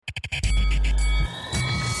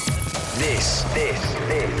This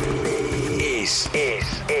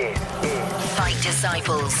is Fight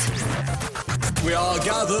Disciples. We are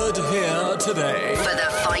gathered here today For the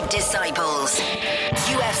Fight Disciples.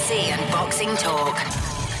 UFC and boxing talk.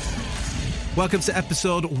 Welcome to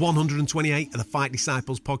episode 128 of the Fight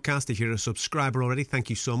Disciples podcast. If you're a subscriber already, thank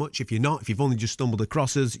you so much. If you're not, if you've only just stumbled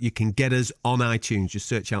across us, you can get us on iTunes. Just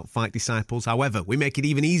search out Fight Disciples. However, we make it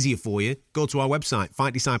even easier for you. Go to our website,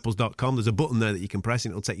 fightdisciples.com. There's a button there that you can press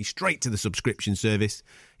and it'll take you straight to the subscription service.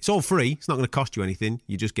 It's all free. It's not going to cost you anything.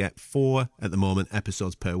 You just get 4, at the moment,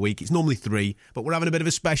 episodes per week. It's normally 3, but we're having a bit of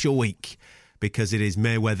a special week because it is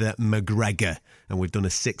Mayweather-McGregor, and we've done a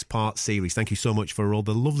 6-part series. Thank you so much for all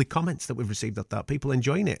the lovely comments that we've received at that. People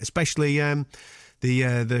enjoying it, especially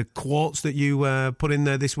the quotes that you put in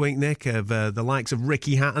there this week, Nick, of the likes of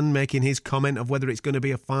Ricky Hatton making his comment of whether it's going to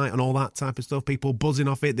be a fight and all that type of stuff. People buzzing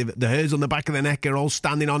off it. The hairs on the back of their neck are all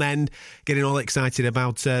standing on end, getting all excited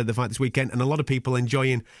about the fight this weekend, and a lot of people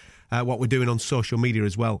enjoying what we're doing on social media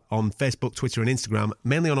as well, on Facebook, Twitter and Instagram,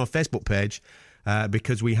 mainly on our Facebook page.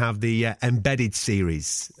 Because we have the embedded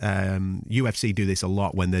series. UFC do this a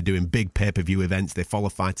lot when they're doing big pay-per-view events. They follow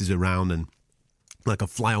fighters around and like a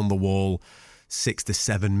fly on the wall, 6 to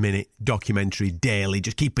 7 minute documentary daily,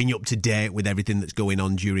 just keeping you up to date with everything that's going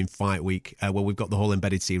on during fight week. Well, we've got the whole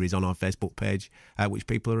embedded series on our Facebook page, which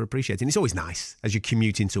people are appreciating. It's always nice as you're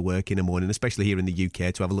commuting to work in the morning, especially here in the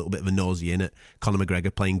UK, to have a little bit of a nosy in at Conor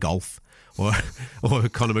McGregor playing golf. Or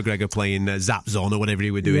Conor McGregor playing Zap Zone or whatever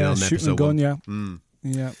he were doing on shooting episode a gun, 1.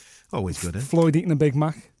 Yeah. Always good, eh? Floyd eating a Big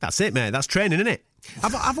Mac. That's it, mate. That's training, isn't it?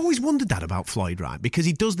 I've always wondered that about Floyd, right? Because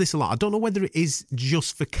he does this a lot. I don't know whether it is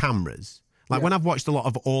just for cameras. Like when I've watched a lot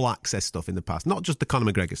of All Access stuff in the past, not just the Conor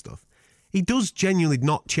McGregor stuff, he does genuinely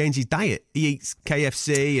not change his diet. He eats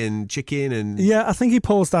KFC and chicken and... Yeah, I think he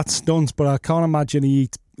pulls that stunt, but I can't imagine he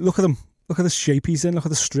eats... Look at him. Look at the shape he's in. Look at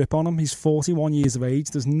the strip on him. He's 41 years of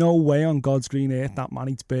age. There's no way on God's green earth that man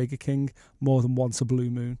eats Burger King more than once a blue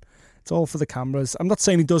moon. It's all for the cameras. I'm not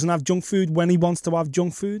saying he doesn't have junk food when he wants to have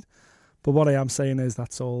junk food, but what I am saying is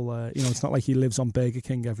that's all. It's not like he lives on Burger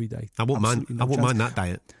King every day. I wouldn't mind that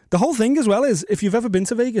diet. The whole thing as well is, if you've ever been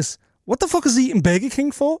to Vegas, what the fuck is he eating Burger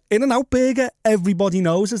King for? In-N-Out Burger, everybody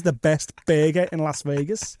knows, is the best burger in Las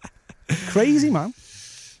Vegas. Crazy, man.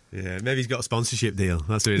 Yeah, maybe he's got a sponsorship deal.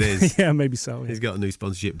 That's what it is. Yeah, maybe so. Yeah. He's got a new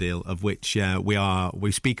sponsorship deal, of which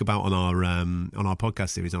we speak about on our podcast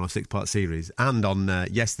series, on our 6-part series, and on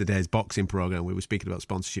yesterday's boxing program. We were speaking about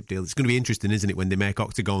sponsorship deals. It's going to be interesting, isn't it, when they make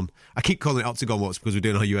Octagon? I keep calling it Octagon Walks because we're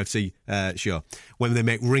doing our UFC show. When they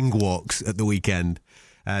make ring walks at the weekend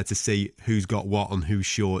to see who's got what on whose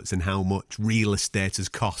shorts and how much real estate has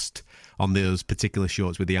cost on those particular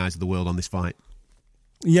shorts with the eyes of the world on this fight.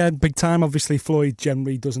 Yeah, big time. Obviously, Floyd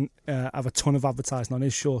generally doesn't have a ton of advertising on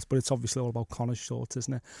his shorts, but it's obviously all about Conor's shorts,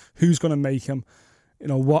 isn't it? Who's going to make him?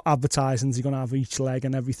 What advertising is he going to have each leg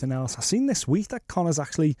and everything else? I've seen this week that Conor's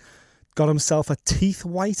actually got himself a teeth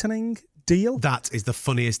whitening deal. That is the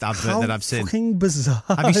funniest advert that I've seen. Fucking bizarre.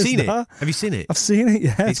 Have you seen it? That? Have you seen it? I've seen it,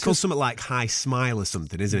 yeah. It's called something like High Smile or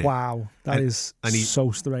something, isn't it? Wow, that is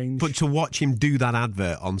so strange. But to watch him do that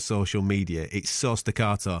advert on social media, it's so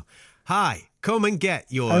staccato. Hi, come and get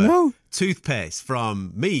your toothpaste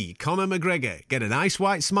from me, Conor McGregor. Get a nice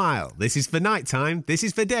white smile. This is for nighttime. This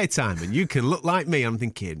is for daytime. And you can look like me. I'm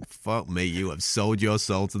thinking, fuck me, you have sold your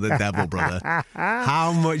soul to the devil, brother.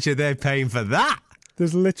 How much are they paying for that?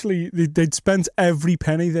 There's literally, they'd spent every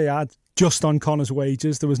penny they had just on Conor's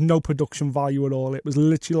wages. There was no production value at all. It was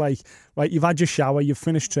literally like, right, you've had your shower, you've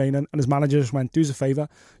finished training, and his manager just went, do us a favour,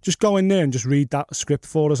 just go in there and just read that script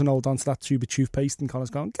for us and hold on to that tube of toothpaste. And Conor's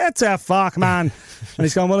going, get the fuck, man. And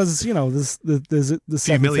he's going, well, there's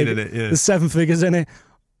 7 million in it, yeah. There's 7 figures in it.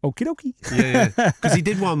 Okie dokie. Yeah. Because he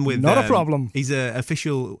did one with... Not a problem. He's got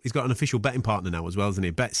an official betting partner now as well, isn't he?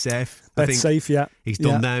 Bet Safe. Bet Safe, yeah. He's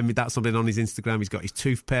done them. That's something on his Instagram. He's got his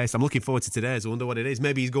toothpaste. I'm looking forward to today's. I wonder what it is.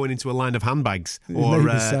 Maybe he's going into a line of handbags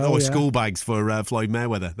or school bags for Floyd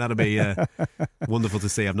Mayweather. That'll be wonderful to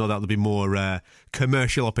see. I've no doubt there'll be more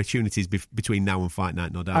commercial opportunities between now and fight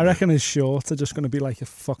night, no doubt. I reckon his shorts are just going to be like a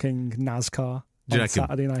fucking NASCAR. On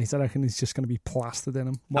Saturday night, I reckon he's just going to be plastered in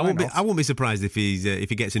him. I won't be surprised if he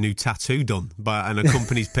gets a new tattoo done and a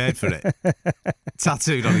company's paid for it.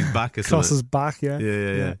 Tattooed on his back or something. Across his back, yeah.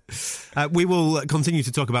 Yeah. We will continue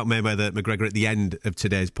to talk about McGregor at the end of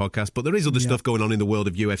today's podcast, but there is other stuff going on in the world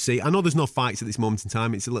of UFC. I know there's no fights at this moment in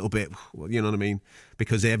time. It's a little bit, you know what I mean,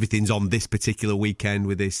 because everything's on this particular weekend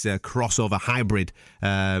with this crossover hybrid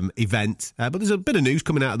event. But there's a bit of news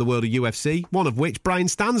coming out of the world of UFC, one of which, Brian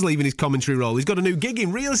Stan's leaving his commentary role. He's got a new gig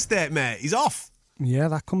in real estate, mate. He's off. Yeah,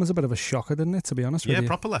 that comes as a bit of a shocker, didn't it, to be honest with you? Yeah,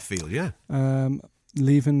 proper left field, yeah.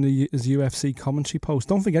 leaving his UFC commentary post.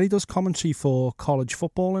 Don't forget he does commentary for college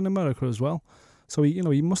football in America as well. So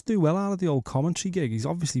he must do well out of the old commentary gig. He's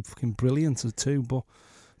obviously fucking brilliant too, but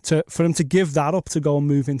for him to give that up to go and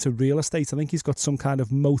move into real estate, I think he's got some kind of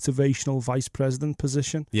motivational vice president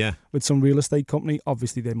position with some real estate company.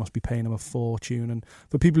 Obviously, they must be paying him a fortune. And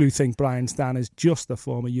for people who think Brian Stan is just a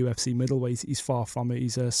former UFC middleweight, he's far from it.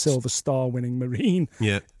 He's a Silver Star winning Marine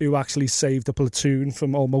who actually saved a platoon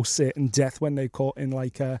from almost certain death when they caught in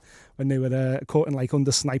when they were caught in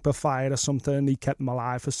under sniper fire or something. He kept them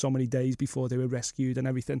alive for so many days before they were rescued and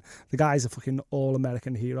everything. The guy's a fucking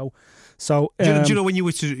all-American hero. So do you know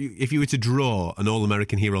if you were to draw an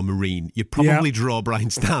all-American hero Marine, you'd probably draw Brian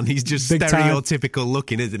Stan. He's just big stereotypical time.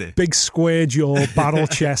 Looking, isn't he? Big square jaw, barrel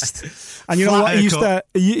chest. And you know what?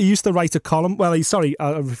 He used to write a column. Well, I'll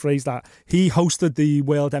rephrase that. He hosted the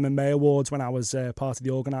World MMA Awards when I was part of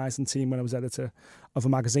the organising team, when I was editor of a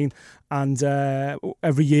magazine, and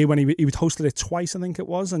every year when he would hosted it twice, I think it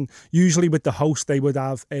was, and usually with the host they would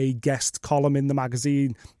have a guest column in the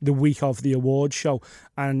magazine the week of the award show,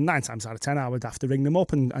 and 9 times out of 10 I would have to ring them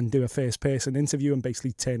up and do a first person interview and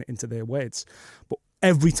basically turn it into their words. But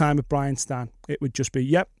every time with Brian Stan it would just be,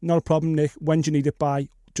 yep, not a problem, Nick, when do you need it by?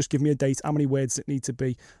 Just give me a date, how many words it need to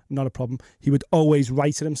be, not a problem. He would always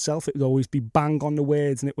write it himself. It would always be bang on the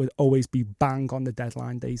words, and it would always be bang on the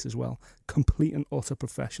deadline days as well. Complete and utter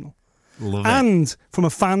professional. Love it. And from a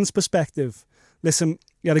fan's perspective, listen,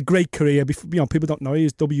 he had a great career. People don't know he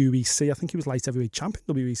was WEC. I think he was light heavyweight champion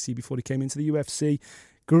WEC before he came into the UFC.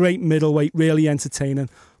 Great middleweight, really entertaining.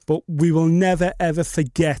 But we will never ever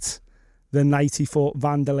forget the night he fought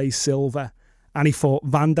Wanderlei Silva, and he fought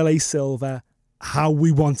Wanderlei Silva how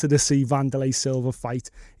we wanted to see Wanderlei Silva fight.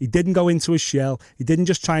 He didn't go into a shell. He didn't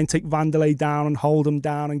just try and take Wanderlei down and hold him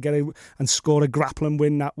down and and score a grappling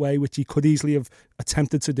win that way, which he could easily have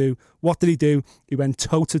attempted to do. What did he do? He went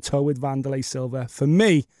toe-to-toe with Wanderlei Silva. For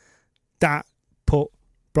me, that put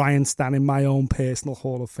Brian Stan in my own personal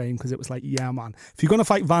Hall of Fame, because it was like, yeah, man, if you're going to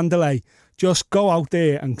fight Wanderlei, just go out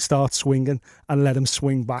there and start swinging and let him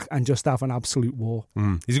swing back and just have an absolute war.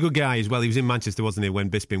 He's a good guy as well. He was in Manchester, wasn't he, when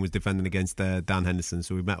Bisping was defending against Dan Henderson,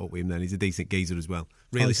 so we met up with him then. He's a decent geezer as well.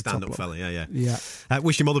 Really stand-up fella, yeah.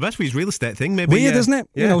 Wish him all the best with his real estate thing. Maybe weird, isn't it?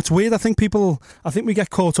 Yeah. It's weird. I think we get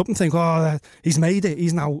caught up and think, he's made it.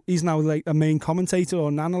 He's now like a main commentator or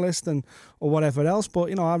an analyst or whatever else.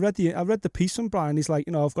 But I read the piece from Brian. He's like,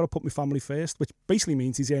 I've got to put my family first, which basically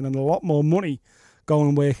means he's earning a lot more money going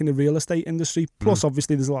and work in the real estate industry. Plus,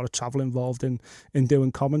 obviously, there's a lot of travel involved in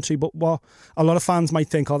doing commentary. But what a lot of fans might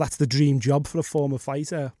think, that's the dream job for a former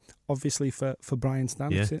fighter. Obviously, for Brian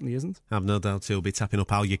Stan, it certainly isn't. I've no doubt he'll be tapping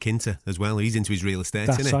up Al Yaquinta as well. He's into his real estate,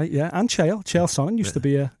 isn't he? That's right, yeah. And Chael Sonnen used to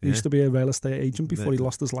be a real estate agent before he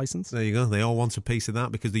lost his license. There you go. They all want a piece of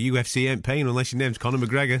that because the UFC ain't paying unless your name's Conor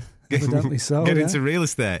McGregor. Evidently so. Get into real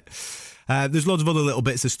estate. There's loads of other little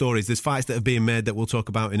bits of stories. There's fights that are being made that we'll talk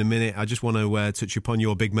about in a minute. I just want to touch upon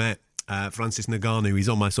your big mate, Francis Ngannou. He's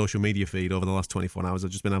on my social media feed over the last 24 hours.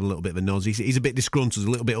 I've just been having a little bit of a nose. He's a bit disgruntled, a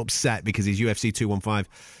little bit upset because his UFC 215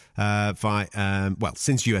 fight,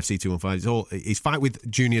 since UFC 215, his fight with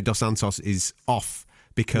Junior Dos Santos is off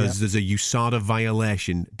because there's a USADA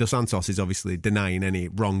violation. Dos Santos is obviously denying any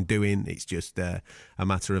wrongdoing. It's just a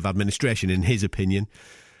matter of administration, in his opinion.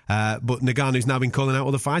 But Ngannou's now been calling out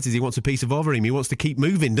other fighters. He wants a piece of over him. He wants to keep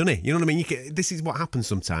moving, doesn't he? You know what I mean? This is what happens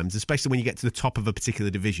sometimes, especially when you get to the top of a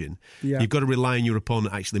particular division. Yeah. You've got to rely on your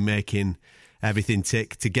opponent actually making everything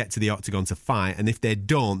tick to get to the octagon to fight. And if they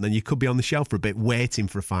don't, then you could be on the shelf for a bit waiting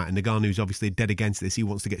for a fight. And Ngannou's obviously dead against this. He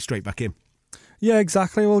wants to get straight back in. Yeah,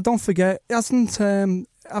 exactly. Well, don't forget, haven't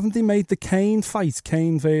they made the Kane fight?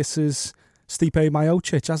 Kane versus Stipe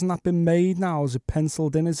Miocic, hasn't that been made now? Is it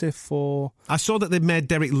penciled in as if for... I saw that they've made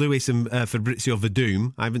Derek Lewis and Fabrizio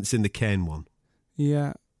Verdum. I haven't seen the Kane one.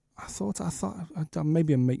 Yeah, I thought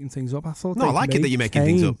maybe I'm making things up. I like it that you're making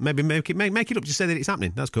things up. Maybe make it up, just say that it's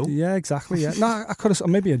happening. That's cool. Yeah, exactly. Yeah. No, I could have.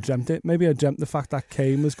 Maybe I dreamt it. Maybe I dreamt the fact that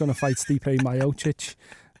Kane was going to fight Stipe Miocic.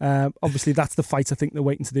 Obviously, that's the fight I think they're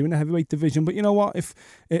waiting to do in the heavyweight division. But you know what?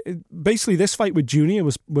 Basically this fight with Junior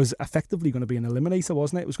was effectively going to be an eliminator,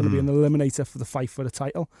 wasn't it? It was going to be an eliminator for the fight for the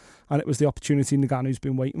title, and it was the opportunity Ngannou's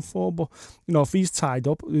been waiting for. But if he's tied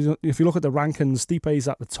up, if you look at the rankings, Stipe's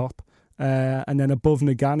at the top, and then above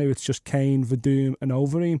Ngannou, it's just Kane, Verdum, and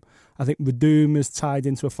Overeem. I think Verdum is tied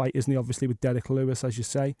into a fight, isn't he? Obviously with Derek Lewis, as you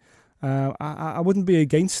say. I wouldn't be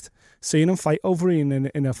against seeing him fight Overeem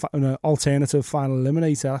in an alternative final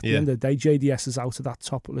eliminator. At the end of the day, JDS is out of that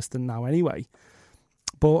top listing now anyway.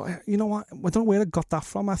 But you know what? I don't know where I got that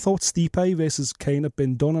from. I thought Stipe versus Kane had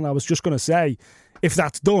been done, and I was just going to say, if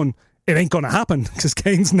that's done, it ain't going to happen because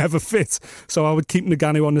Kane's never fit. So I would keep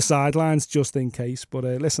Ngannou on the sidelines just in case. But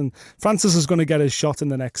listen, Francis is going to get his shot in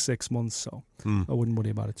the next 6 months, so I wouldn't worry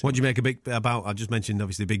about it. What do you make about? I just mentioned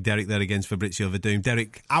obviously Big Derek there against Fabrizio Verdum.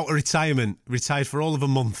 Derek out of retirement, retired for all of a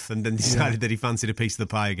month, and then decided that he fancied a piece of the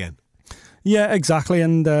pie again. Yeah, exactly.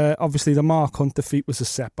 And obviously the Mark Hunt defeat was a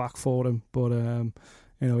setback for him, but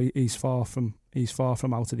he's far from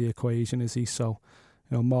out of the equation, is he? So.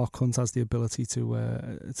 Mark Hunt has the ability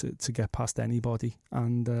to get past anybody,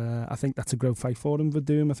 and I think that's a great fight for him.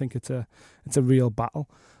 Verdum, I think it's a real battle.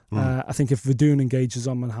 I think if Verdum engages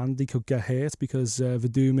on one hand, he could get hurt because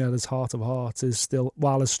Verdum, at his heart of hearts, is still,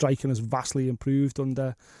 while his striking has vastly improved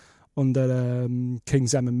under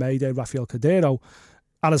King's MMA day, Rafael Cordero.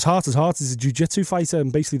 At his heart, he's a jiu-jitsu fighter,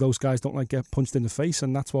 and basically those guys don't like get punched in the face,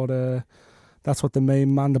 and that's what the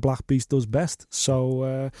main man, the Black Beast, does best.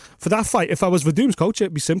 So for that fight, if I was Verdum's coach,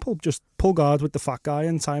 it'd be simple. Just pull guard with the fat guy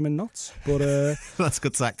and tie him in knots. But that's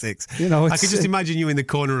good tactics. I could just imagine you in the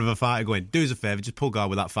corner of a fighter going, do us a favour, just pull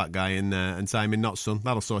guard with that fat guy and tie him in knots, son.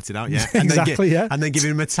 That'll sort it out, yeah. And exactly, And then give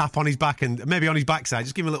him a tap on his back and maybe on his backside.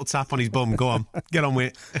 Just give him a little tap on his bum. Go on, get on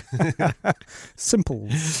with it. Simple.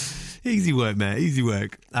 Easy work, mate. Easy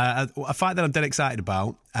work. A fight that I'm dead excited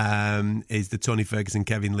about is the Tony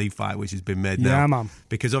Ferguson-Kevin Lee fight, which has been made now. Yeah, man.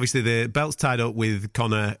 Because obviously the belt's tied up with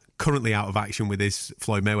Conor currently out of action with this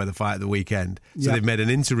Floyd Mayweather fight at the weekend. So they've made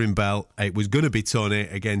an interim belt. It was going to be Tony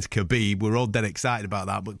against Khabib. We're all dead excited about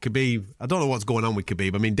that. But Khabib, I don't know what's going on with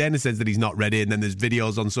Khabib. I mean, Dana says that he's not ready, and then there's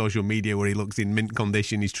videos on social media where he looks in mint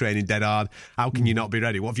condition. He's training dead hard. How can you not be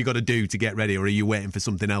ready? What have you got to do to get ready? Or are you waiting for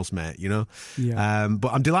something else, mate? Yeah.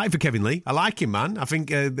 But I'm delighted for Kevin Lee. I like him, man. I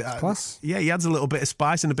think class. Yeah, he adds a little bit of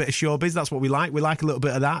spice and a bit of showbiz. That's what we like. We like a little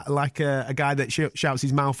bit of that. I like a guy that shouts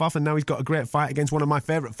his mouth off, and now he's got a great fight against one of my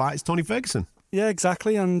favourite fighters, Tony Ferguson. Yeah,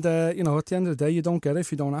 exactly. And, at the end of the day, you don't get it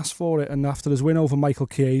if you don't ask for it. And after his win over Michael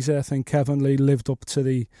Chiesa, I think Kevin Lee lived up to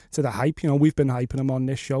the hype. We've been hyping him on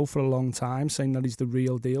this show for a long time, saying that he's the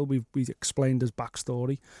real deal. We've explained his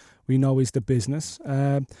backstory. We know he's the business.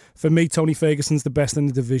 For me, Tony Ferguson's the best in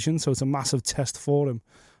the division, so it's a massive test for him.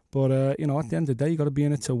 But, at the end of the day, you got to be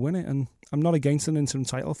in it to win it. And I'm not against an interim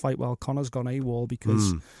title fight while Conor's gone AWOL,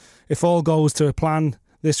 because if all goes to plan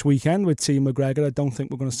this weekend with Team McGregor, I don't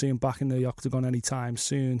think we're going to see him back in the octagon anytime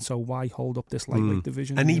soon. So why hold up this lightweight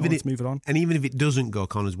division? And let's move it on. And even if it doesn't go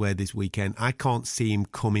Conor's way this weekend, I can't see him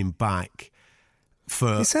coming back.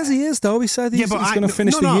 He says he is, though. He said he's going to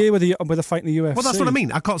finish the year with a fight in the UFC. Well, that's what I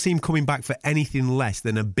mean. I can't see him coming back for anything less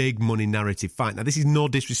than a big money narrative fight. Now, this is no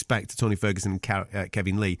disrespect to Tony Ferguson and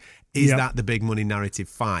Kevin Lee. Is that the big money narrative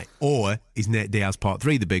fight? Or is Nate Diaz Part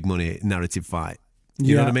 3 the big money narrative fight?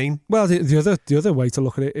 You know what I mean? Well, the other way to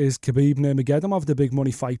look at it is Khabib Nurmagomedov, the big money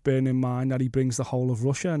fight, bearing in mind that he brings the whole of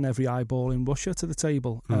Russia and every eyeball in Russia to the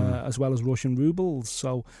table, as well as Russian rubles.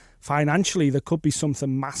 So financially, there could be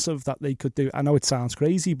something massive that they could do. I know it sounds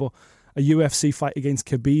crazy, but a UFC fight against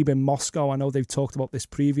Khabib in Moscow, I know they've talked about this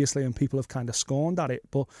previously and people have kind of scorned at it,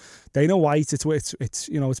 but Dana White,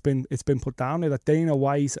 it's been put down there that Dana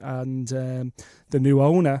White and the new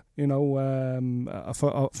owner, from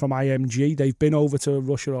IMG, they've been over to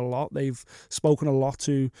Russia a lot. They've spoken a lot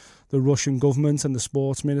to the Russian government and the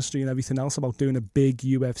sports ministry and everything else about doing a big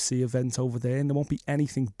UFC event over there, and there won't be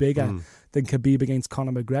anything bigger than Khabib against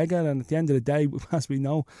Conor McGregor. And at the end of the day, as we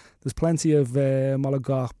know, there's plenty of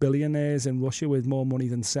oligarch billionaires in Russia with more money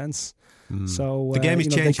than sense. So the game is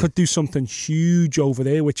changing. They could do something huge over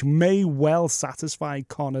there, which may well satisfy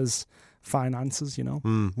Conor's finances,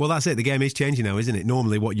 Well, that's it. The game is changing now, isn't it?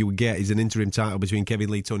 Normally what you would get is an interim title between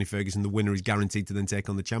Kevin Lee, Tony Ferguson. The winner is guaranteed to then take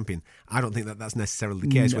on the champion. I don't think that's necessarily the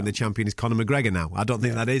case when the champion is Conor McGregor now. I don't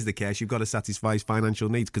think that is the case. You've got to satisfy his financial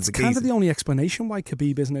needs. It's kind of the only explanation why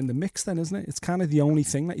Khabib isn't in the mix then, isn't it? It's kind of the only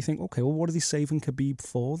thing that you think, okay, well, what are they saving Khabib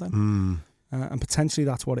for then? And potentially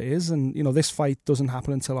that's what it is. And, this fight doesn't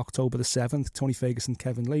happen until October the 7th, Tony Ferguson,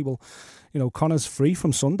 Kevin Lee. Well, Conor's free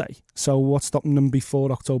from Sunday. So what's stopping them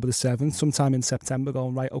before October the 7th, sometime in September,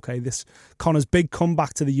 going, right, okay, this Conor's big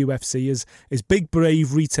comeback to the UFC is his big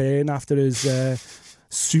brave return after his,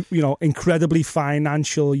 incredibly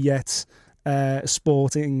financial yet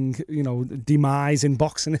sporting, demise in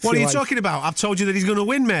boxing. What are you talking about? I've told you that he's going to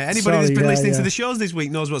win, mate. Anybody that's been listening to the shows this week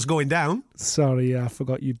knows what's going down. Sorry, I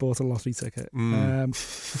forgot you bought a lottery ticket.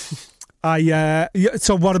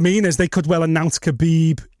 So what I mean is they could well announce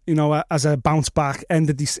Khabib, as a bounce back end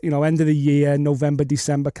of the year, November,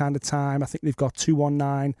 December kind of time. I think they've got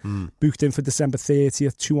 219 booked in for December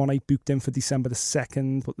 30th, 218 booked in for December the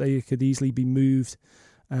 2nd, but they could easily be moved.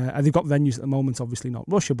 And they've got venues at the moment, obviously not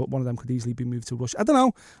Russia, but one of them could easily be moved to Russia. I don't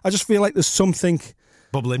know. I just feel like there's something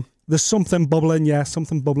bubbling. There's something bubbling,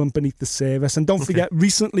 something bubbling beneath the surface. And don't forget,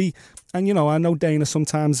 recently, and I know Dana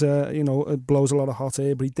sometimes, it blows a lot of hot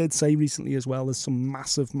air, but he did say recently as well, there's some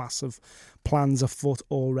massive, massive plans afoot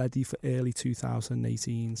already for early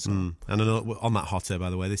 2018. So. And I know, on that hot air, by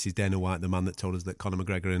the way, this is Dana White, the man that told us that Conor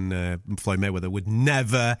McGregor and Floyd Mayweather would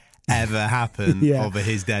never, ever happen over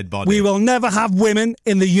his dead body. We will never have women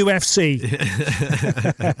in the UFC.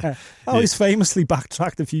 He's famously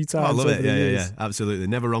backtracked a few times. I love it. Yeah, Absolutely.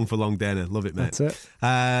 Never wrong for long, Dana. Love it, mate. That's it.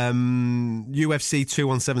 UFC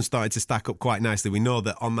 217 started to stack up quite nicely. We know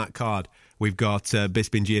that on that card, we've got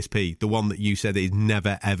Bisping GSP, the one that you said is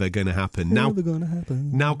never, ever going to happen. Never going to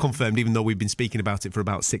happen. Now confirmed, even though we've been speaking about it for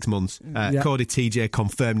about 6 months. Cody TJ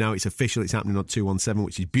confirmed now. It's official. It's happening on 217,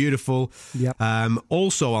 which is beautiful. Yep.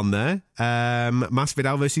 Also on there,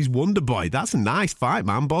 Masvidal versus Wonderboy. That's a nice fight,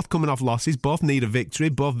 man. Both coming off losses. Both need a victory.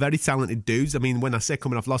 Both very talented dudes. I mean, when I say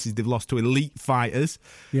coming off losses, they've lost to elite fighters.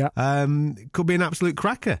 Yeah. Could be an absolute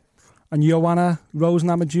cracker. And Joanna Rose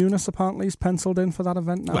Namajunas apparently is penciled in for that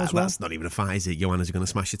event now as well. That's not even a fight, is it? Joanna's going to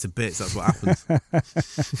smash it to bits. That's what happens.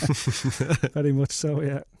 Very much so,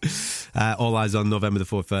 yeah. All eyes on November the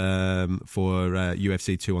 4th for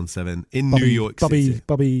UFC 217 in New York City.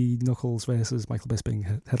 Bobby Knuckles versus Michael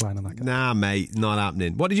Bisping headline on that guy. Nah, mate, not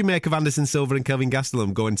happening. What did you make of Anderson Silva and Kelvin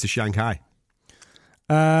Gastelum going to Shanghai?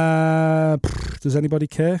 Does anybody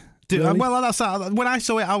care? Really? Well, when I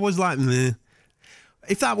saw it, I was like, meh.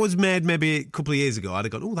 If that was made maybe a couple of years ago, I'd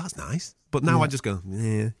have gone, oh, that's nice. But now I just go,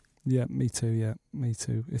 yeah. Yeah, me too. Yeah, me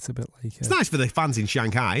too. It's a bit like it's nice for the fans in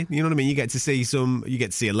Shanghai. You know what I mean? You get to see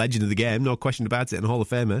a legend of the game, no question about it, and a Hall of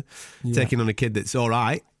Famer taking on a kid that's all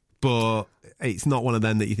right, but it's not one of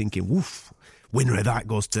them that you're thinking, woof, winner of that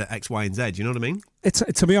goes to X, Y, and Z. You know what I mean?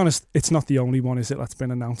 To be honest, it's not the only one, is it? That's been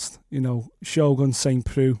announced. Shogun St.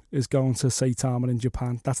 Preux is going to Saitama in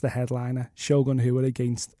Japan. That's the headliner. Shogun who are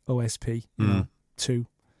against OSP. 2.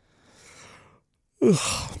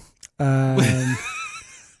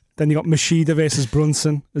 Then you got Machida versus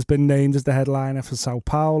Brunson has been named as the headliner for Sao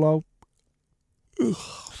Paulo.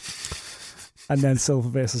 And then Silva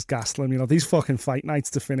versus Gastelum. These fucking fight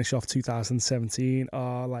nights to finish off 2017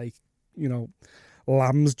 are like,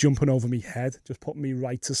 lambs jumping over me head, just putting me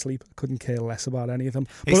right to sleep. I couldn't care less about any of them.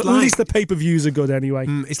 But at least the pay-per-views are good anyway.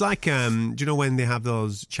 It's like, do you know when they have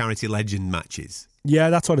those charity legend matches?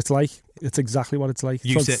 Yeah, that's what it's like. It's exactly what it's like.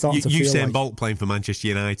 Usain Bolt playing for Manchester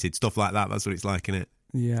United, stuff like that. That's what it's like, innit?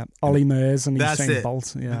 Yeah, Ollie Murs and Usain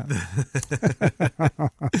Bolt. Yeah.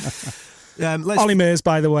 Ollie Murs,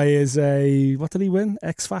 by the way, is what did he win?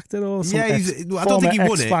 X Factor or something? Yeah, I don't think he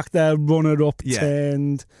won X Factor runner-up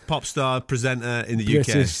turned pop star presenter in the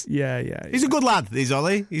British. UK. Yeah. He's a good lad. He's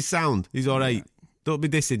Ollie. He's sound. He's all right. Don't be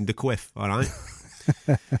dissing the quiff. All right.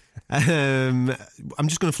 I'm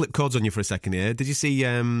just going to flip codes on you for a second here. Did you see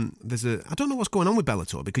I don't know what's going on with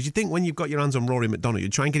Bellator, because you think when you've got your hands on Rory McDonald, you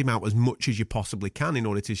try and get him out as much as you possibly can in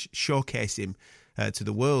order to showcase him to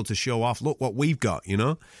the world, to show off, look what we've got,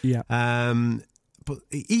 Yeah. But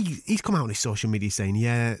he's come out on his social media saying,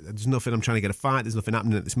 there's nothing, I'm trying to get a fight, there's nothing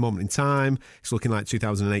happening at this moment in time, it's looking like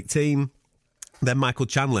 2018. Then Michael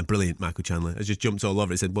Chandler, brilliant Michael Chandler, has just jumped all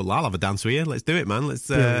over it and said, well, I'll have a dance with you. Let's do it, man.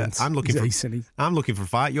 I'm looking for a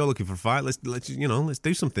fight. You're looking for a fight. Let's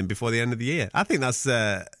do something before the end of the year. I think that's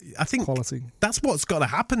quality. That's what's got to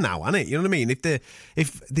happen now, isn't it? You know what I mean?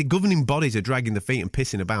 If the governing bodies are dragging the feet and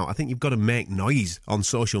pissing about, I think you've got to make noise on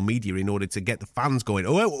social media in order to get the fans going,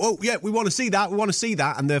 oh yeah, we want to see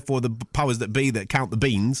that, and therefore the powers that be that count the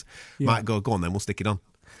beans might go on then, we'll stick it on.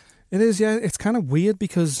 It is, yeah. It's kind of weird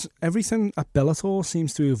because everything at Bellator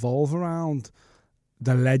seems to evolve around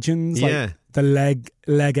the legends, like the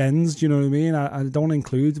leg ends. Do you know what I mean? I don't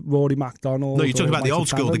include Rory McDonald. No, you're talking about the old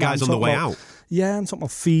school, the guys on the way out. Yeah, I'm talking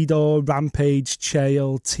about Fedor, Rampage,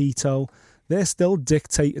 Chael, Tito. They're still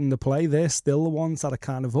dictating the play. They're still the ones that are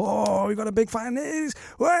kind of, we got a big fight in this.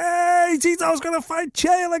 Hey, Tito's going to fight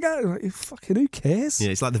Chael again. Like, fucking who cares? Yeah,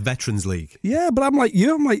 it's like the Veterans League. Yeah, but I'm like,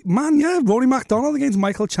 man, Rory McDonald against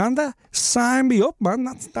Michael Chandler. Sign me up, man.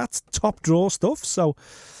 That's top draw stuff. So,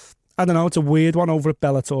 I don't know. It's a weird one over at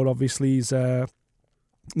Bellator, obviously.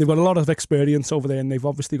 They've got a lot of experience over there, and they've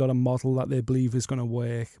obviously got a model that they believe is going to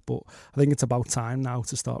work. But I think it's about time now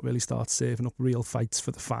to start serving up real fights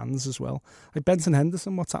for the fans as well. Like Benson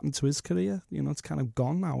Henderson, what's happened to his career? It's kind of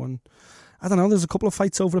gone now. And I don't know, there's a couple of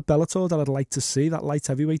fights over at Bellator that I'd like to see. That light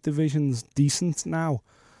heavyweight division's decent now.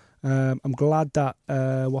 I'm glad that,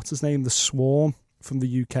 what's his name, The Swarm from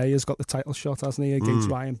the UK has got the title shot, hasn't he, against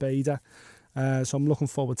Ryan Bader. So I'm looking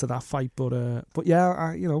forward to that fight. But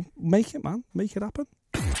yeah, make it, man. Make it happen.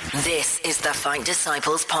 This is the Fight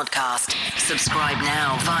Disciples podcast. Subscribe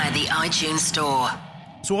now via the iTunes Store.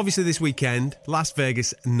 So obviously this weekend, Las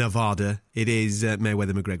Vegas, Nevada, it is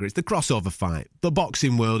Mayweather-McGregor. It's the crossover fight. The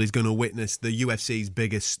boxing world is going to witness the UFC's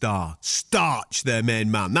biggest star, Starch, their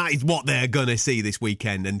main man. That is what they're going to see this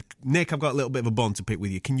weekend. And Nick, I've got a little bit of a bone to pick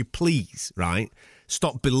with you. Can you please, right,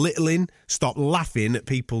 stop belittling, stop laughing at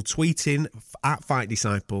people tweeting at Fight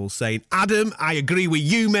Disciples saying, Adam, I agree with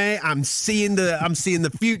you, mate. I'm seeing the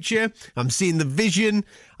future. I'm seeing the vision.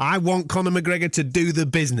 I want Conor McGregor to do the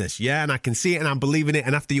business, yeah? And I can see it and I'm believing it.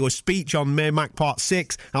 And after your speech on Maymac Part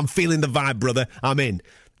 6, I'm feeling the vibe, brother. I'm in.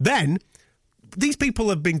 Then, these people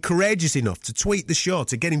have been courageous enough to tweet the show,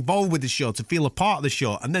 to get involved with the show, to feel a part of the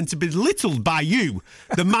show, and then to be belittled by you,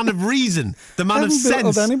 the man of reason, the man of sense.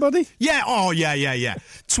 Belittled anybody? Yeah, yeah.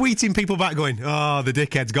 Tweeting people back going, oh, the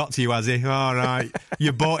dickhead's got to you, has he? All right,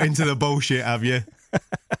 you bought into the bullshit, have you?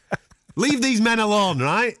 Leave these men alone,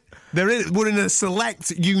 right? We're in a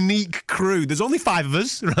select, unique crew. There's only 5 of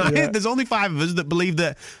us, right? Yeah. There's only 5 of us that believe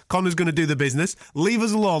that Conor's going to do the business. Leave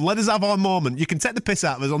us alone. Let us have our moment. You can take the piss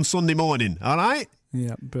out of us on Sunday morning, all right?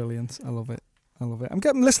 Yeah, brilliant. I love it. I'm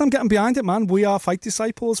getting behind it, man. We are Fight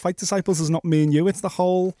Disciples. Fight Disciples is not me and you. It's the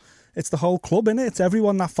whole club, innit? It's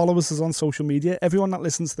everyone that follows us on social media, everyone that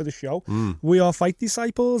listens to the show. We are Fight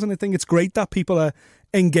Disciples, and I think it's great that people are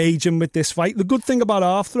engaging with this fight. The good thing about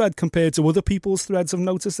our thread compared to other people's threads I've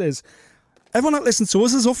noticed is everyone that listens to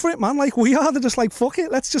us is up for it, man. Like we are. They're just like, fuck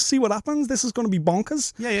it, let's just see what happens. This is going to be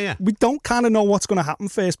bonkers. Yeah. We don't kind of know what's going to happen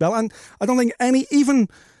first bell, and I don't think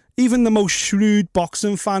even the most shrewd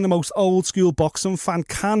boxing fan, the most old school boxing fan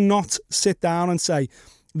cannot sit down and say,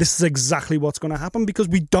 this is exactly what's going to happen, because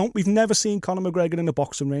we've never seen Conor McGregor in a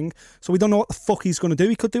boxing ring, so we don't know what the fuck he's going to do.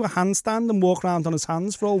 He could do a handstand and walk around on his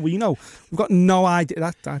hands for all we know. We've got no idea.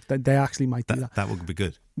 That they actually might do that. That would be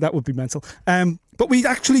good. That would be mental. But we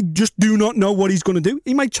actually just do not know what he's going to do.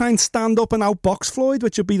 He might try and stand up and outbox Floyd,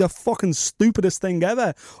 which would be the fucking stupidest thing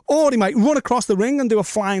ever. Or he might run across the ring and do a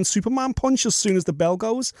flying Superman punch as soon as the bell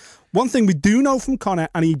goes. One thing we do know from Conor,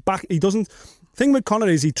 and he doesn't... The thing with Conor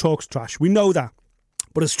is he talks trash. We know that.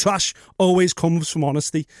 But his trash always comes from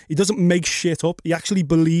honesty. He doesn't make shit up. He actually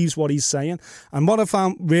believes what he's saying. And what I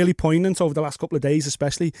found really poignant over the last couple of days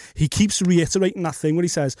especially, he keeps reiterating that thing where he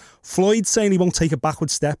says, Floyd's saying he won't take a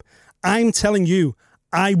backward step. I'm telling you,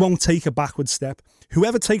 I won't take a backward step.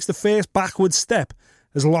 Whoever takes the first backward step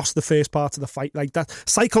has lost the first part of the fight. Like that.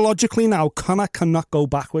 Psychologically now, Conor cannot go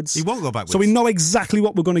backwards. He won't go backwards. So we know exactly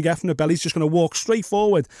what we're going to get from the belly. He's just going to walk straight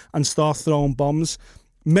forward and start throwing bombs.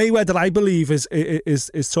 Mayweather, I believe,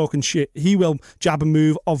 is talking shit. He will jab and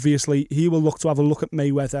move, obviously. He will look to have a look at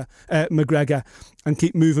McGregor, and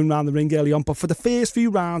keep moving around the ring early on. But for the first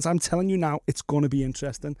few rounds, I'm telling you now, it's going to be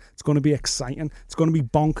interesting. It's going to be exciting. It's going to be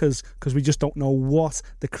bonkers, because we just don't know what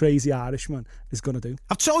the crazy Irishman is going to do.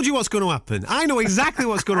 I've told you what's going to happen. I know exactly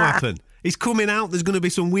what's going to happen. He's coming out. There's going to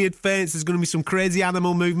be some weird feints. There's going to be some crazy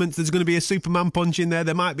animal movements. There's going to be a Superman punch in there.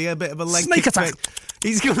 There might be a bit of a leg snake attack.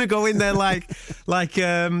 He's going to go in there like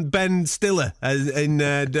Ben Stiller in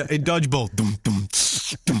Dodgeball. Dum, dum,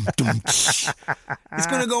 tsh, dum, dum, tsh. It's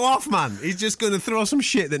going to go off, man. He's just going to throw some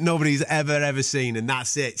shit that nobody's ever seen, and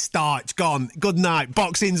that's it. Starch, gone. Good night.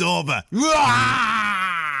 Boxing's over.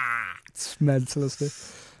 It's mental, isn't it?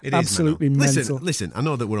 It absolutely is mental. Listen, I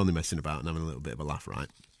know that we're only messing about and having a little bit of a laugh, right?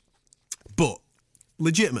 But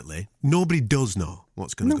legitimately, nobody does know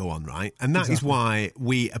what's going to go on, right? And that is why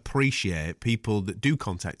we appreciate people that do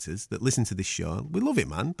contact us, that listen to this show. We love it,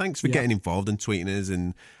 man. Thanks for getting involved and tweeting us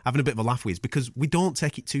and having a bit of a laugh with us, because we don't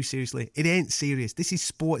take it too seriously. It ain't serious. This is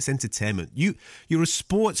sports entertainment. You're a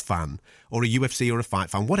sports fan or a UFC or a fight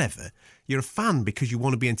fan, whatever. You're a fan because you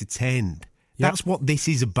want to be entertained. That's what this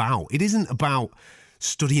is about. It isn't about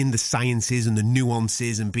studying the sciences and the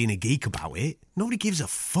nuances and being a geek about it. Nobody gives a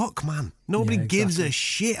fuck, man. Nobody gives a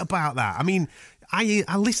shit about that. I mean, I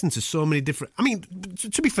listen to so many different... I mean,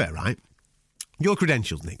 to be fair, right? Your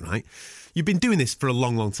credentials, Nick, right? You've been doing this for a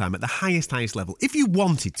long, long time at the highest level. If you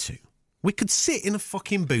wanted to, we could sit in a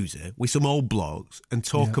fucking boozer with some old blogs and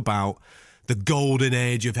talk about the golden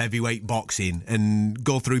age of heavyweight boxing and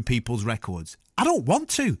go through people's records. I don't want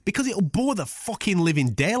to, because it'll bore the fucking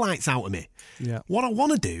living daylights out of me. Yeah. What I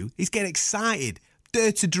want to do is get excited,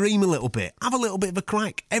 dare to dream a little bit, have a little bit of a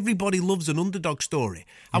crack. Everybody loves an underdog story.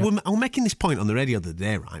 I was making this point on the radio the other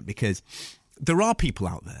day, right? Because there are people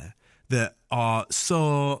out there that are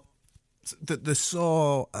so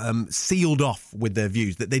sealed off with their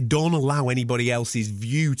views that they don't allow anybody else's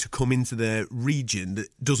view to come into their region that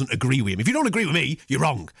doesn't agree with them. If you don't agree with me, you're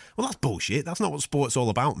wrong. Well, that's bullshit. That's not what sport's all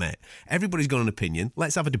about, mate. Everybody's got an opinion.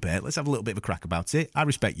 Let's have a debate. Let's have a little bit of a crack about it. I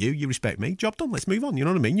respect you. You respect me. Job done. Let's move on. You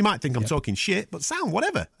know what I mean? You might think I'm talking shit, but sound,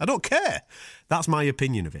 whatever. I don't care. That's my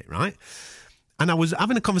opinion of it, right? And I was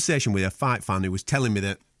having a conversation with a fight fan who was telling me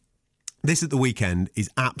that this at the weekend is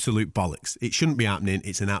absolute bollocks. It shouldn't be happening.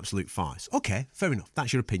 It's an absolute farce. Okay, fair enough.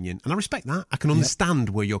 That's your opinion. And I respect that. I can understand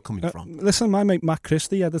where you're coming from. Listen, my mate Matt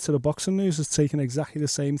Christie, editor of Boxing News, has taken exactly the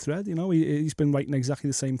same thread. You know, he's been writing exactly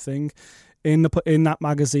the same thing in that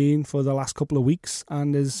magazine for the last couple of weeks.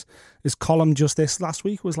 And his column just this last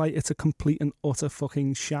week was like, it's a complete and utter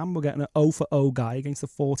fucking sham. We're getting an 0 for 0 guy against a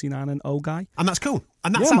 49-0 guy. And that's cool.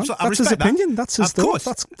 And that's that's his opinion. That's his thought.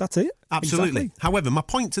 That's it. Absolutely. Exactly. However, my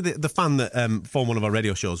point to the fan that formed one of our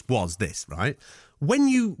radio shows was this, right? When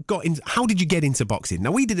you got in, how did you get into boxing?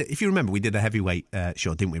 Now, we did it, if you remember, we did a heavyweight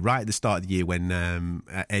show, didn't we? Right at the start of the year when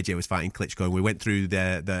AJ was fighting Klitschko, and we went through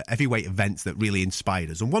the heavyweight events that really inspired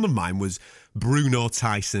us. And one of mine was Bruno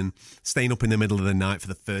Tyson, staying up in the middle of the night for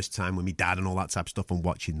the first time with my dad and all that type of stuff and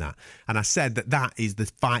watching that. And I said that is the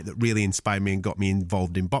fight that really inspired me and got me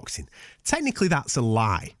involved in boxing. Technically, that's a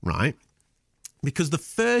lie, right? Because the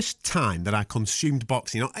first time that I consumed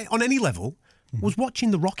boxing on any level was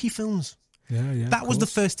watching the Rocky films. Yeah, that was the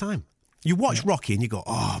first time. You watch Rocky and you go,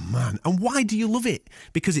 oh man. And why do you love it?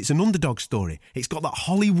 Because it's an underdog story. It's got that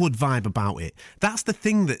Hollywood vibe about it. That's the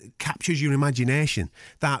thing that captures your imagination.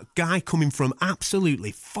 That guy coming from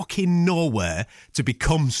absolutely fucking nowhere to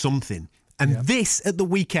become something. And this at the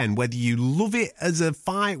weekend, whether you love it as a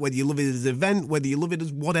fight, whether you love it as an event, whether you love it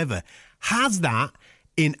as whatever, has that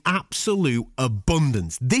in absolute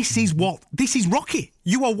abundance. This is Rocky.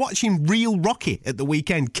 You are watching real Rocky at the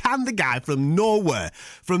weekend. Can the guy from nowhere,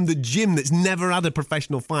 from the gym that's never had a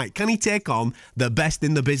professional fight, can he take on the best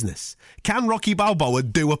in the business? Can Rocky Balboa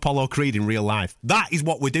do Apollo Creed in real life? That is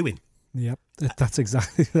what we're doing. Yep, that's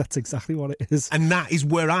exactly what it is. And that is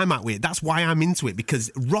where I'm at with it. That's why I'm into it,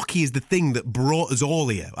 because Rocky is the thing that brought us all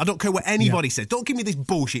here. I don't care what anybody says. Don't give me this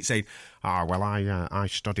bullshit saying, oh, well, I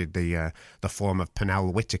studied the form of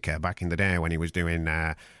Pernell Whitaker back in the day when he was doing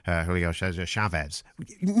Julio Cesar Chavez.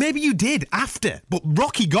 Maybe you did after, but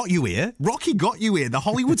Rocky got you here. Rocky got you here. The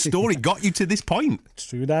Hollywood story got you to this point.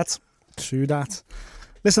 True that.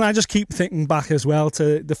 Listen, I just keep thinking back as well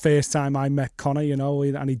to the first time I met Conor, you know,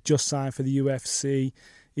 and he just signed for the UFC.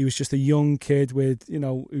 He was just a young kid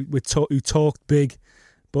who talked big,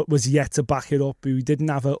 but was yet to back it up. He didn't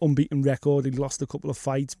have an unbeaten record. He'd lost a couple of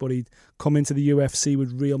fights, but he'd come into the UFC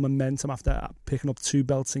with real momentum after picking up 2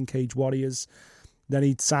 belts in Cage Warriors. Then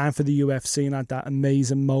he'd signed for the UFC and had that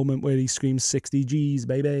amazing moment where he screams 60 G's,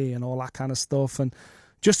 baby, and all that kind of stuff. And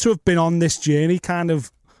just to have been on this journey kind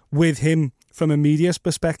of with him from a media's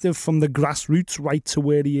perspective, from the grassroots right to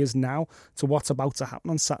where he is now, to what's about to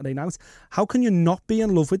happen on Saturday night. How can you not be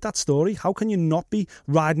in love with that story? How can you not be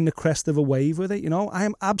riding the crest of a wave with it? You know, I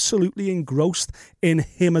am absolutely engrossed in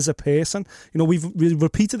him as a person. You know, we've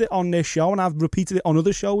repeated it on this show, and I've repeated it on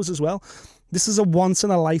other shows as well. This is a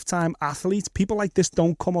once-in-a-lifetime athlete. People like this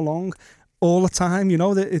don't come along all the time. You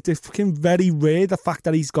know, it's fucking very rare, the fact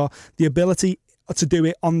that he's got the ability to do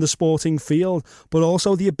it on the sporting field, but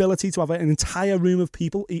also the ability to have an entire room of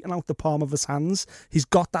people eating out the palm of his hands. He's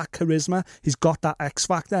got that charisma, he's got that X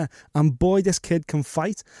factor, and boy, this kid can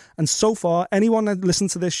fight. And so far, anyone that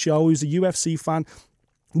listens to this show who's a UFC fan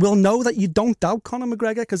will know that you don't doubt Conor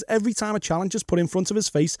McGregor, because every time a challenge is put in front of his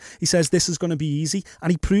face, he says this is going to be easy, and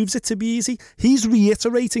he proves it to be easy. He's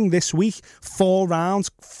reiterating this week 4 rounds.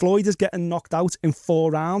 Floyd is getting knocked out in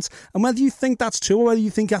 4 rounds. And whether you think that's true or whether you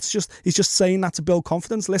think he's just saying that to build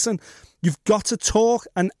confidence, listen, you've got to talk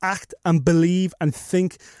and act and believe and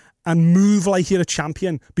think and move like you're a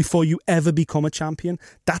champion before you ever become a champion.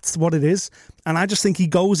 That's what it is. And I just think he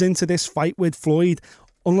goes into this fight with Floyd,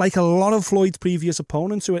 unlike a lot of Floyd's previous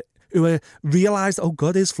opponents who realised, oh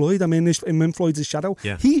God, is Floyd? I'm in Floyd's shadow.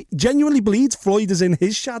 Yeah. He genuinely believes Floyd is in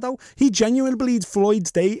his shadow. He genuinely believes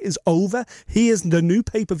Floyd's day is over. He is the new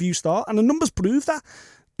pay-per-view star, and the numbers prove that.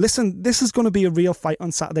 Listen, this is going to be a real fight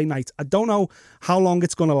on Saturday night. I don't know how long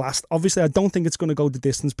it's going to last. Obviously, I don't think it's going to go the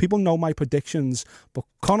distance. People know my predictions, but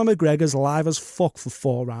Conor McGregor's live as fuck for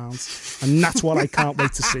 4 rounds, and that's what I can't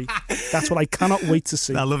wait to see. That's what I cannot wait to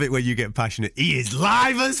see. I love it when you get passionate. He is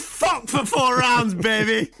live as fuck for 4 rounds,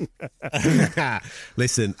 baby.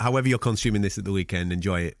 Listen, however you're consuming this at the weekend,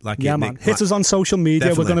 enjoy it. Man. Hit us on social media.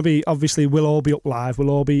 Definitely. We're going to be, obviously, we'll all be up live. We'll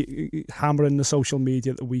all be hammering the social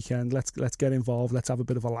media at the weekend. Let's get involved. Let's have a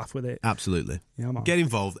bit of a laugh with it. Absolutely. Yeah, man. Get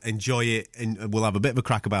involved, enjoy it, and we'll have a bit of a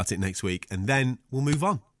crack about it next week, and then we'll move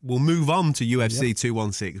on. We'll move on to UFC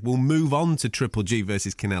 216. We'll move on to Triple G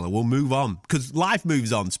versus Canelo. We'll move on, because life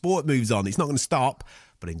moves on, sport moves on. It's not going to stop,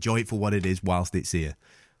 but enjoy it for what it is whilst it's here.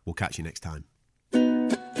 We'll catch you next time.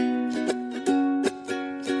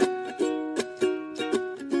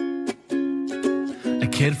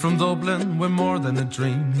 Kid from Dublin with more than a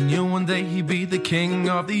dream. He knew one day he'd be the king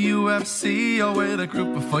of the UFC. Oh, with a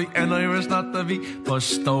group of fighting Irish not to be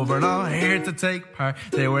pushed over. Not here to take part,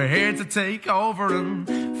 they were here to take over.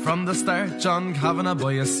 And from the start, John Kavanagh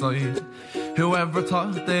by his side. Whoever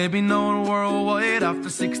thought they'd be known worldwide? After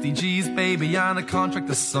 60 G's, baby, and a contract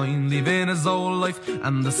to sign, leaving his old life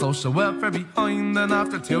and the social welfare behind. And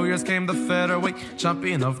after 2 years came the featherweight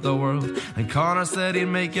champion of the world. And Conor said he'd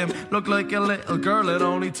make him look like a little girl. It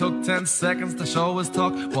only took 10 seconds to show his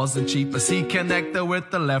talk wasn't cheap as he connected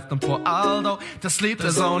with the left and put Aldo to sleep.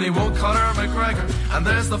 There's only one Conor McGregor, and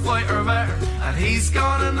there's the fighter there, and he's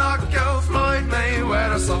gonna knock out Floyd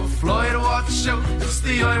Mayweather. So Floyd, watch out, 'cause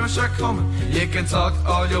the Irish are coming. You can talk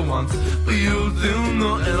all you want, but you'll do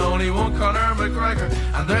nothing. Only one Conor McGregor,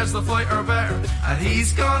 and there's the fighter there, and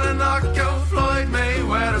he's gonna knock out Floyd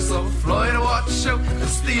Mayweather. So Floyd, watch out,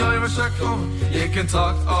 'cause the Irish are coming. You can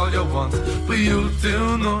talk all you want, but you'll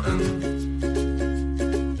do nothing.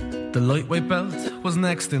 The lightweight belt was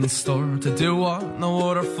next in store to do what no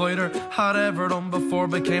other fighter had ever done before.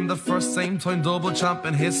 Became the first same-time double champ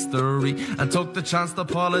in history, and took the chance to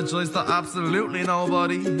apologise to absolutely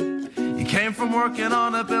nobody. He came from working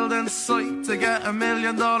on a building site to get $1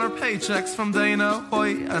 million paychecks from Dana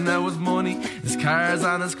White. And now his money, his cars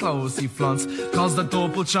and his clothes he flaunts, 'cause the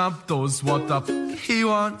double champ does what the he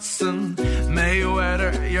wants. And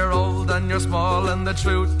Mayweather, you're old and you're small, and the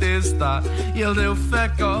truth is that you'll do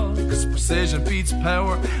feck all, 'cause precision beats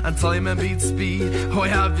power and timing beats speed. Why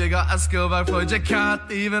have you got a skill back Floyd you can't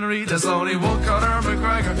even read? There's only one Conor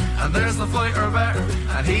McGregor, and there's the fighter better,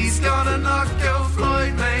 and he's gonna knock out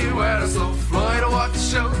Floyd Mayweather. So Floyd,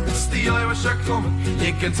 watch out, 'cause the Irish are coming.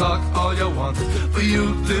 You can talk all you want, but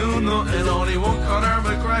you do nothing. Only one Conor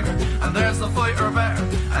McGregor, and there's the fighter better,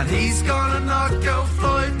 and he's gonna knock out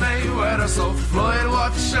Floyd Mayweather. So Floyd,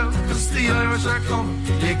 watch out, 'cause the Irish are coming.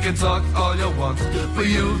 You can talk all you want, but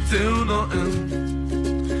you do nothing.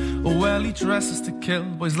 Well, he dresses to kill,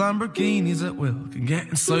 boys Lamborghinis at will, can get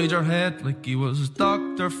inside your head like he was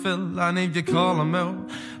Dr. Phil. And if you call him out,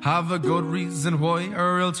 have a good reason why,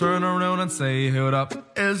 or he'll turn around and say, who up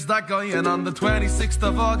is that guy? And on the 26th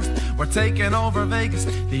of August, we're taking over Vegas,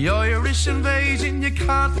 the Irish invasion, you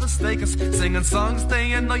can't mistake us. Singing songs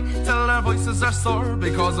day and night till our voices are sore,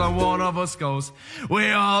 because when one of us goes,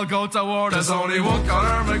 we all go to war. There's only one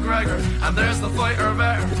Conor McGregor, and there's the fighter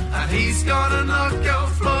there, and he's gonna knock out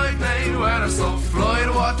Floyd Mayweather. So Floyd,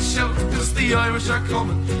 watch out, 'cause the Irish are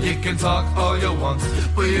coming. You can talk all you want,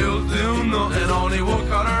 but you'll do nothing. Only one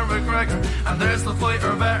Conor McGregor, and there's the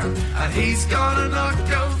fighter there, and he's gonna knock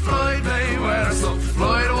out Floyd Mayweather. So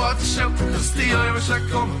Floyd, watch out, 'cause the Irish are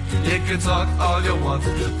coming. You can talk all you want,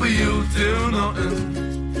 but you'll do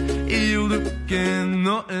nothing. You'll do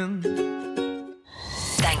nothing.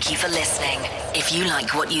 Thank you for listening. If you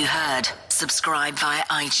like what you heard, subscribe via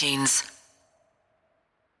iTunes.